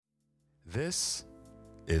This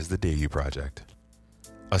is the Dear You Project,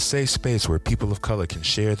 a safe space where people of color can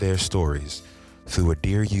share their stories through a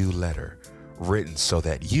Dear You letter written so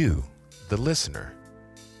that you, the listener,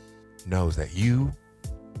 knows that you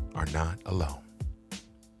are not alone.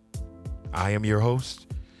 I am your host,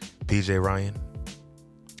 PJ Ryan,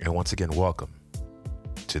 and once again, welcome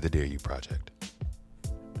to the Dear You Project.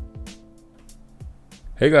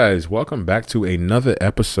 Hey guys, welcome back to another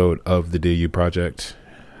episode of the Dear You Project.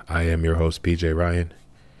 I am your host, PJ Ryan,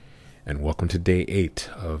 and welcome to day 8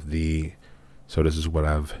 of the So This Is What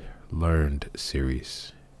I've Learned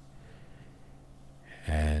series.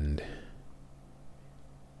 And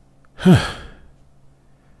let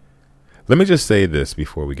me just say this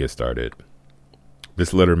before we get started.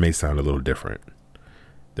 This letter may sound a little different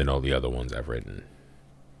than all the other ones I've written.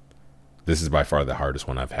 This is by far the hardest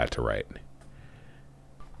one I've had to write.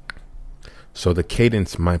 So the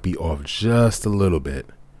cadence might be off just a little bit,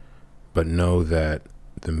 but know that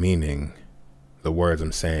the meaning, the words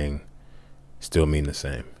I'm saying, still mean the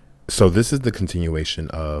same. So this is the continuation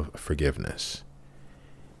of forgiveness.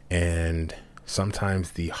 And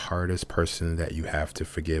sometimes the hardest person that you have to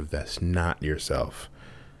forgive that's not yourself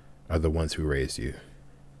are the ones who raised you.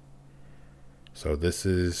 So this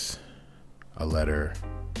is a letter.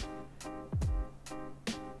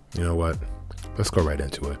 You know what? Let's go right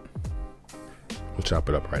into it. We'll chop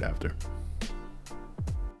it up right after.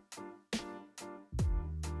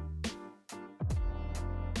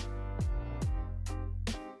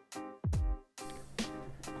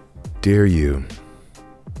 Dear you,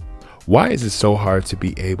 why is it so hard to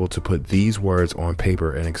be able to put these words on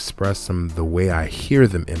paper and express them the way I hear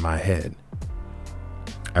them in my head?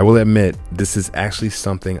 I will admit, this is actually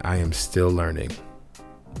something I am still learning.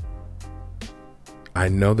 I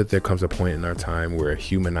know that there comes a point in our time where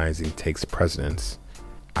humanizing takes precedence.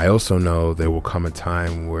 I also know there will come a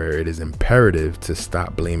time where it is imperative to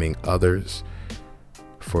stop blaming others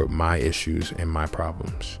for my issues and my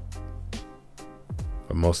problems.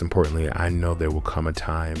 But most importantly, I know there will come a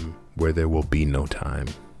time where there will be no time.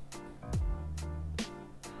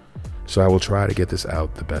 So I will try to get this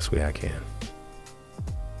out the best way I can.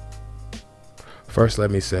 First,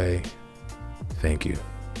 let me say thank you.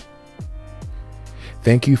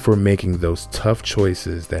 Thank you for making those tough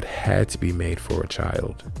choices that had to be made for a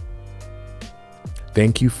child.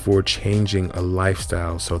 Thank you for changing a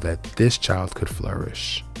lifestyle so that this child could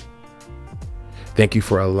flourish. Thank you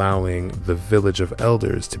for allowing the village of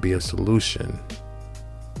elders to be a solution,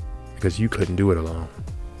 because you couldn't do it alone.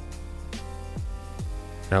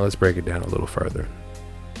 Now let's break it down a little further.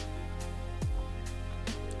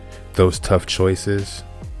 Those tough choices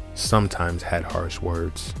sometimes had harsh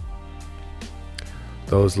words.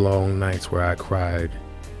 Those long nights where I cried,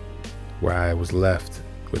 where I was left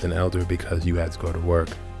with an elder because you had to go to work.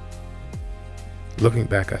 Looking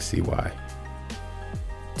back, I see why.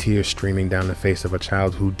 Tears streaming down the face of a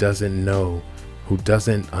child who doesn't know, who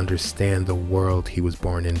doesn't understand the world he was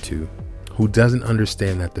born into, who doesn't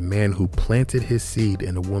understand that the man who planted his seed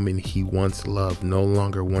in a woman he once loved no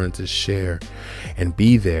longer wanted to share and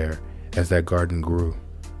be there as that garden grew.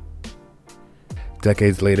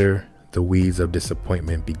 Decades later, the weeds of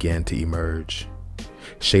disappointment began to emerge,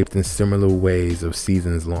 shaped in similar ways of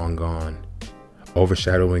seasons long gone,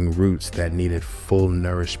 overshadowing roots that needed full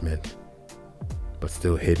nourishment, but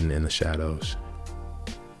still hidden in the shadows.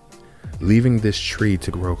 Leaving this tree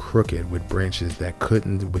to grow crooked with branches that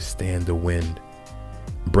couldn't withstand the wind,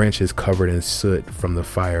 branches covered in soot from the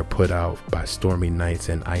fire put out by stormy nights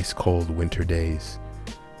and ice-cold winter days.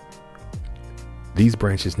 These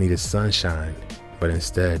branches needed sunshine, but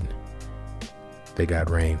instead, they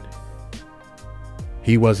got rain.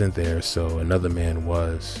 He wasn't there, so another man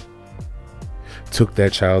was. Took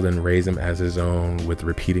that child and raised him as his own, with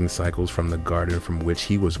repeating cycles from the garden from which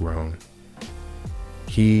he was grown.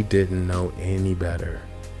 He didn't know any better,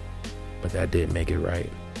 but that didn't make it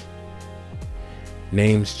right.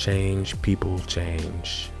 Names change, people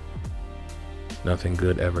change. Nothing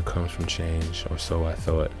good ever comes from change, or so I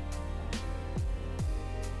thought.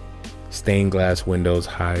 Stained glass windows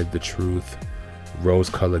hide the truth.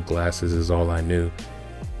 Rose-colored glasses is all I knew.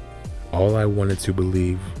 All I wanted to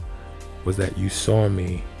believe was that you saw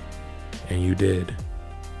me, and you did.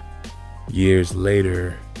 Years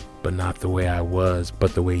later, but not the way I was,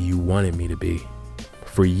 but the way you wanted me to be.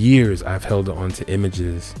 For years, I've held on to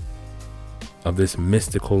images of this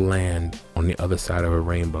mystical land on the other side of a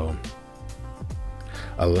rainbow.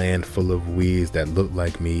 A land full of weeds that looked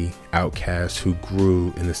like me, outcasts who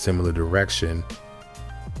grew in a similar direction,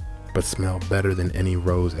 but smelled better than any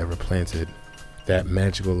rose ever planted. That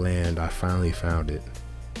magical land, I finally found it.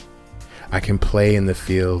 I can play in the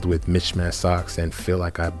field with mismatched socks and feel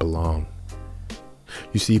like I belong.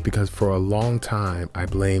 You see, because for a long time, I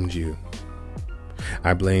blamed you.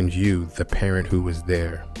 I blamed you, the parent who was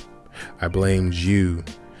there. I blamed you,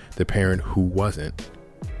 the parent who wasn't.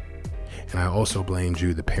 And I also blamed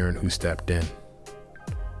you, the parent who stepped in.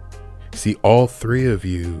 See, all three of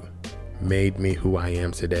you made me who I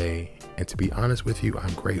am today. And to be honest with you,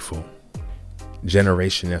 I'm grateful.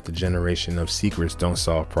 Generation after generation of secrets don't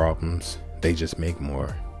solve problems. They just make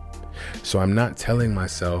more. So I'm not telling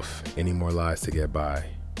myself any more lies to get by.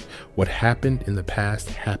 What happened in the past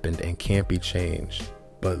happened and can't be changed.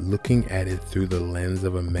 But looking at it through the lens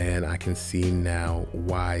of a man, I can see now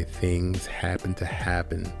why things happened to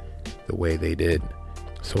happen the way they did.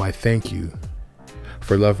 So I thank you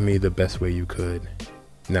for loving me the best way you could.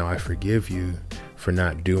 Now I forgive you for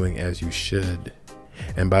not doing as you should.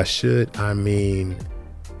 And by should, I mean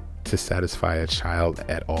to satisfy a child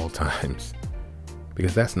at all times.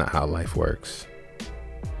 Because that's not how life works.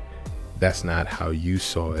 That's not how you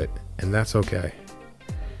saw it, and that's okay.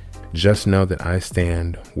 Just know that I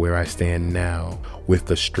stand where I stand now with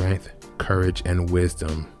the strength, courage, and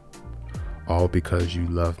wisdom, all because you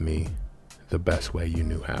love me the best way you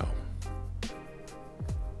knew how.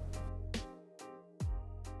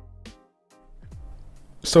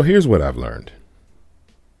 So here's what I've learned.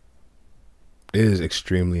 It is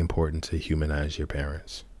extremely important to humanize your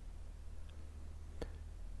parents.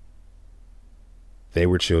 They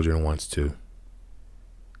were children once too.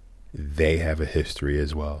 They have a history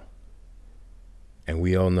as well. And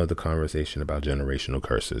we all know the conversation about generational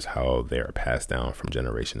curses, how they are passed down from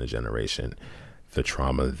generation to generation. The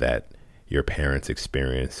trauma that your parents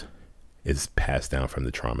experience is passed down from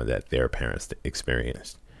the trauma that their parents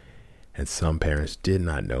experienced. And some parents did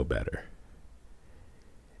not know better.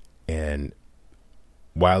 And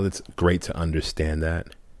while it's great to understand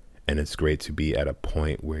that, and it's great to be at a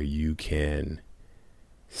point where you can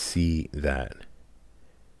see that,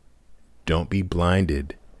 don't be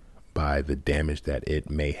blinded by the damage that it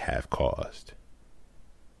may have caused.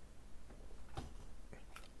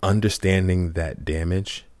 Understanding that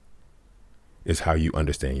damage is how you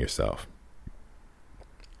understand yourself.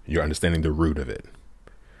 You're understanding the root of it.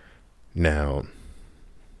 Now,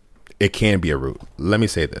 it can be a root. Let me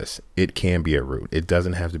say this. It can be a root. It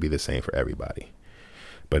doesn't have to be the same for everybody.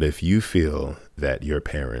 But if you feel that your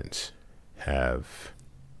parents have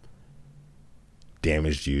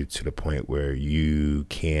damaged you to the point where you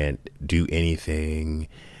can't do anything,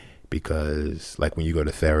 because like when you go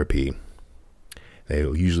to therapy, they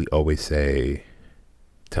usually always say,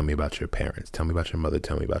 tell me about your parents, tell me about your mother,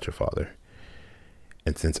 tell me about your father.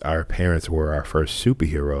 And since our parents were our first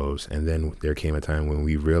superheroes, and then there came a time when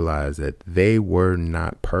we realized that they were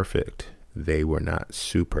not perfect, they were not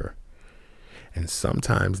super. And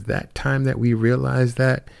sometimes that time that we realize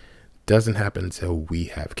that doesn't happen until we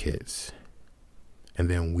have kids. And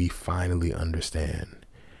then we finally understand.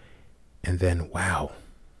 And then, wow,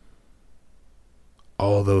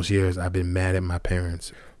 all those years I've been mad at my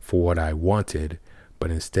parents for what I wanted, but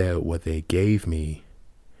instead what they gave me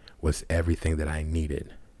was everything that I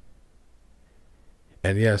needed.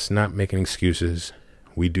 And yes, not making excuses,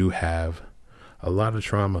 we do have a lot of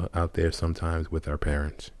trauma out there sometimes with our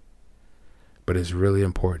parents. But it's really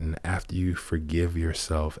important, after you forgive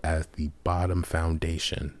yourself as the bottom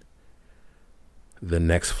foundation, the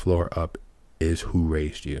next floor up is who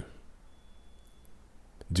raised you.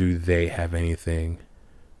 Do they have anything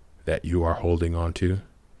that you are holding on to?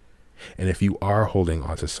 And if you are holding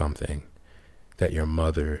on to something that your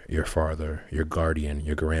mother, your father, your guardian,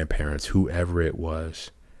 your grandparents, whoever it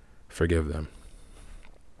was, forgive them.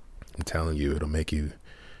 I'm telling you, it'll make you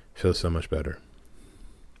feel so much better.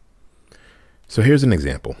 So here's an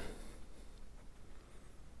example.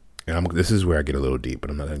 And this is where I get a little deep, but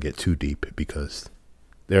I'm not going to get too deep because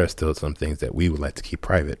there are still some things that we would like to keep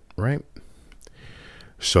private, right?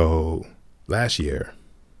 So last year,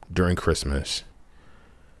 during Christmas,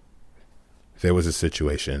 there was a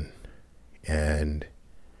situation, and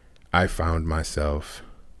I found myself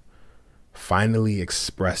finally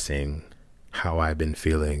expressing how I've been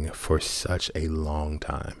feeling for such a long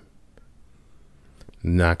time.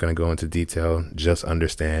 Not going to go into detail, just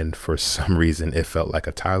understand for some reason it felt like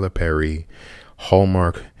a Tyler Perry,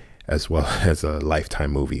 Hallmark, as well as a Lifetime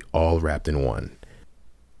movie, all wrapped in one.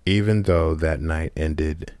 Even though that night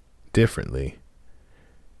ended differently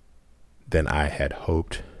than I had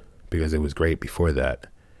hoped, because it was great before that,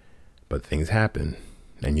 but things happen,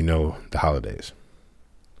 and you know the holidays.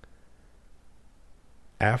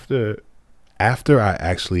 After I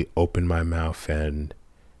actually opened my mouth and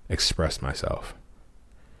expressed myself,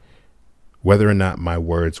 Whether or not my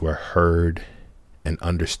words were heard and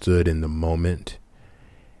understood in the moment,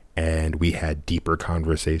 and we had deeper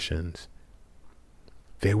conversations,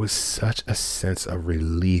 there was such a sense of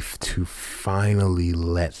relief to finally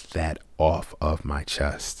let that off of my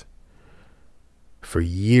chest. For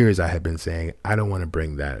years, I had been saying, I don't want to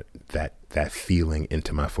bring that feeling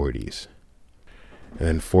into my 40s. And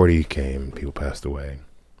then 40 came, people passed away,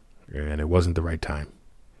 and it wasn't the right time.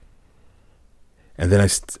 And then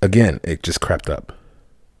again, it just crept up.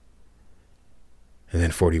 And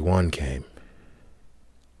then 41 came.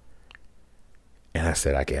 And I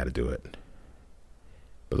said, I got to do it.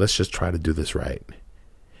 But let's just try to do this right.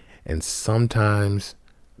 And sometimes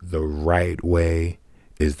the right way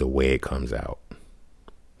is the way it comes out.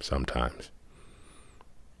 Sometimes.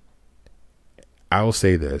 I will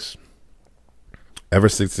say this. Ever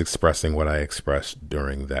since expressing what I expressed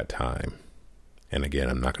during that time, and again,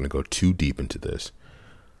 I'm not going to go too deep into this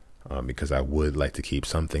because I would like to keep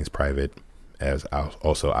some things private, as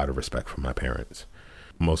also out of respect for my parents,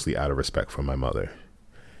 mostly out of respect for my mother.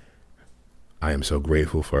 I am so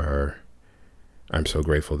grateful for her. I'm so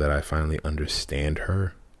grateful that I finally understand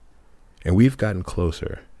her, and we've gotten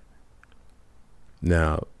closer.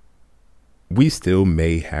 Now, we still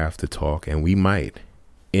may have to talk, and we might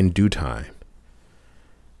in due time.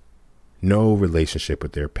 No relationship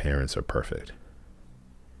with their parents are perfect.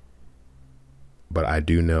 But I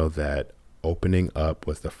do know that opening up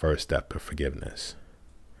was the first step of forgiveness.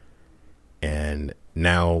 And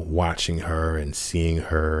now watching her and seeing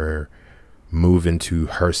her move into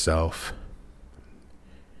herself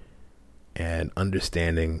and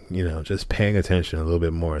understanding, just paying attention a little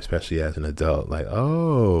bit more, especially as an adult, like,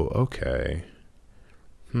 oh, okay.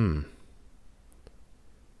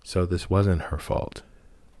 So this wasn't her fault.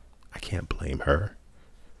 I can't blame her.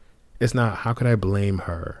 It's not, how could I blame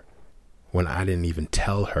her when I didn't even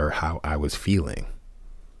tell her how I was feeling?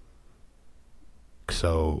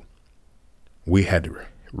 So we had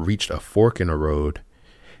reached a fork in the road,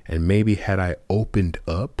 and maybe had I opened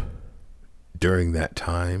up during that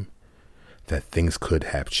time, that things could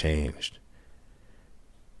have changed.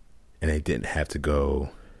 And it didn't have to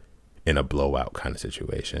go in a blowout kind of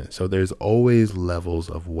situation. So there's always levels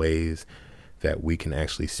of ways that we can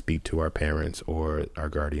actually speak to our parents or our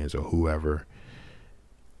guardians or whoever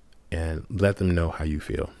and let them know how you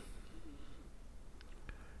feel.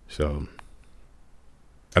 So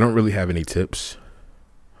I don't really have any tips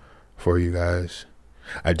for you guys.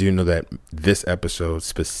 I do know that this episode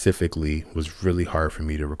specifically was really hard for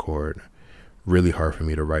me to record, really hard for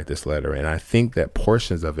me to write this letter. And I think that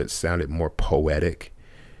portions of it sounded more poetic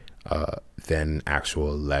than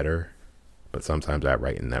actual letter. But sometimes I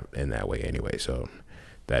write in that way anyway. So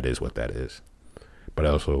that is what that is. But I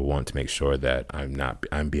also want to make sure that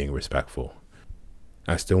I'm being respectful.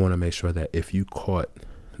 I still want to make sure that if you caught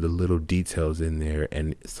the little details in there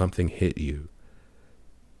and something hit you,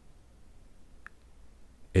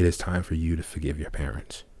 it is time for you to forgive your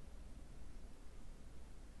parents.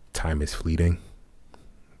 Time is fleeting.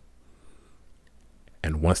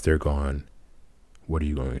 And once they're gone, what are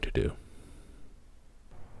you going to do?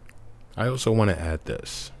 I also want to add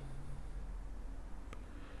this.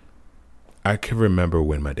 I can remember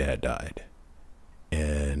when my dad died,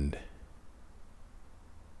 and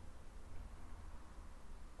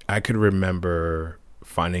I could remember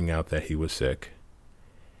finding out that he was sick,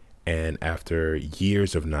 and after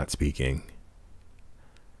years of not speaking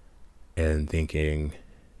and thinking,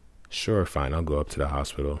 sure, fine, I'll go up to the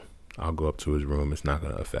hospital. I'll go up to his room. It's not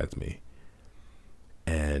going to affect me.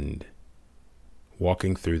 And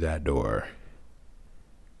walking through that door,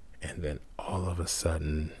 and then all of a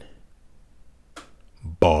sudden,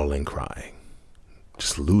 bawling, crying,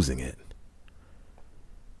 just losing it.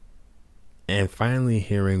 And finally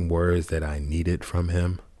hearing words that I needed from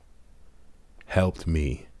him helped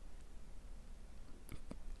me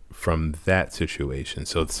from that situation.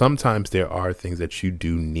 So sometimes there are things that you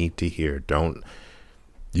do need to hear.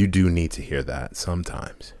 You do need to hear that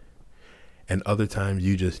sometimes. And other times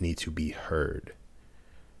you just need to be heard.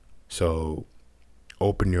 So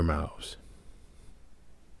open your mouths.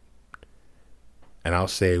 And I'll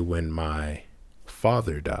say when my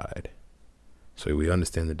father died, so we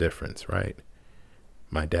understand the difference, right?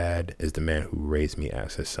 My dad is the man who raised me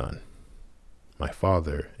as his son. My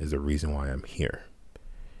father is the reason why I'm here.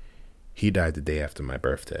 He died the day after my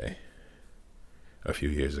birthday a few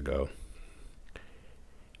years ago.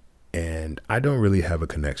 And I don't really have a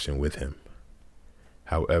connection with him.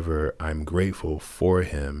 However, I'm grateful for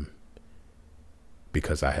him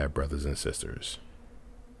because I have brothers and sisters.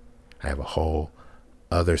 I have a whole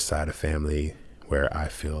other side of family where I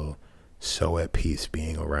feel so at peace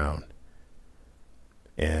being around.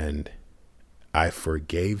 And I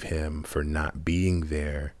forgave him for not being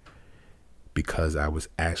there because I was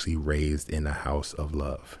actually raised in a house of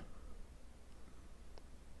love.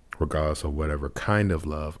 Regardless of whatever kind of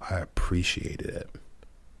love, I appreciated it.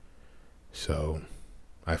 So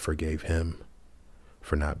I forgave him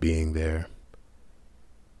for not being there.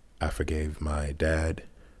 I forgave my dad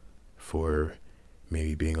for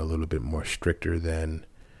maybe being a little bit more stricter than,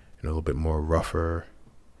 and a little bit more rougher.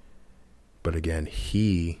 But again,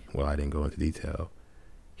 I didn't go into detail.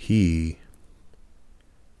 He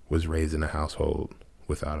was raised in a household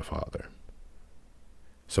without a father.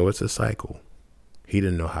 So it's a cycle. He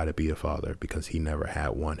didn't know how to be a father because he never had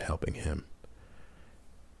one helping him.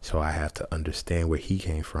 So I have to understand where he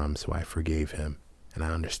came from. So I forgave him. And I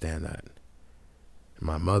understand that.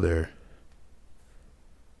 My mother,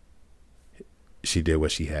 she did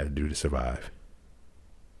what she had to do to survive.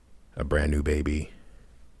 A brand new baby.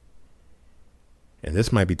 And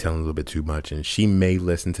this might be telling a little bit too much. And she may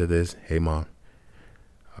listen to this. Hey, Mom.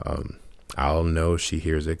 I'll know she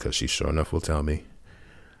hears it because she sure enough will tell me.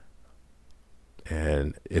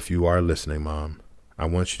 And if you are listening, Mom, I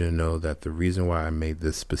want you to know that the reason why I made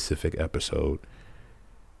this specific episode,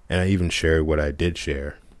 and I even shared what I did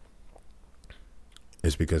share,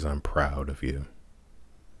 is because I'm proud of you.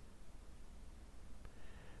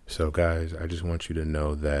 So guys, I just want you to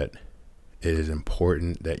know that it is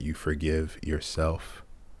important that you forgive yourself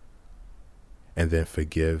and then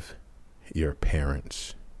forgive your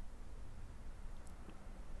parents.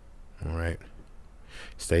 All right.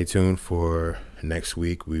 Stay tuned for next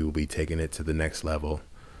week. We will be taking it to the next level,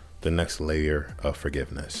 the next layer of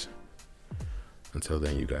forgiveness. Until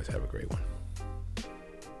then, you guys have a great one.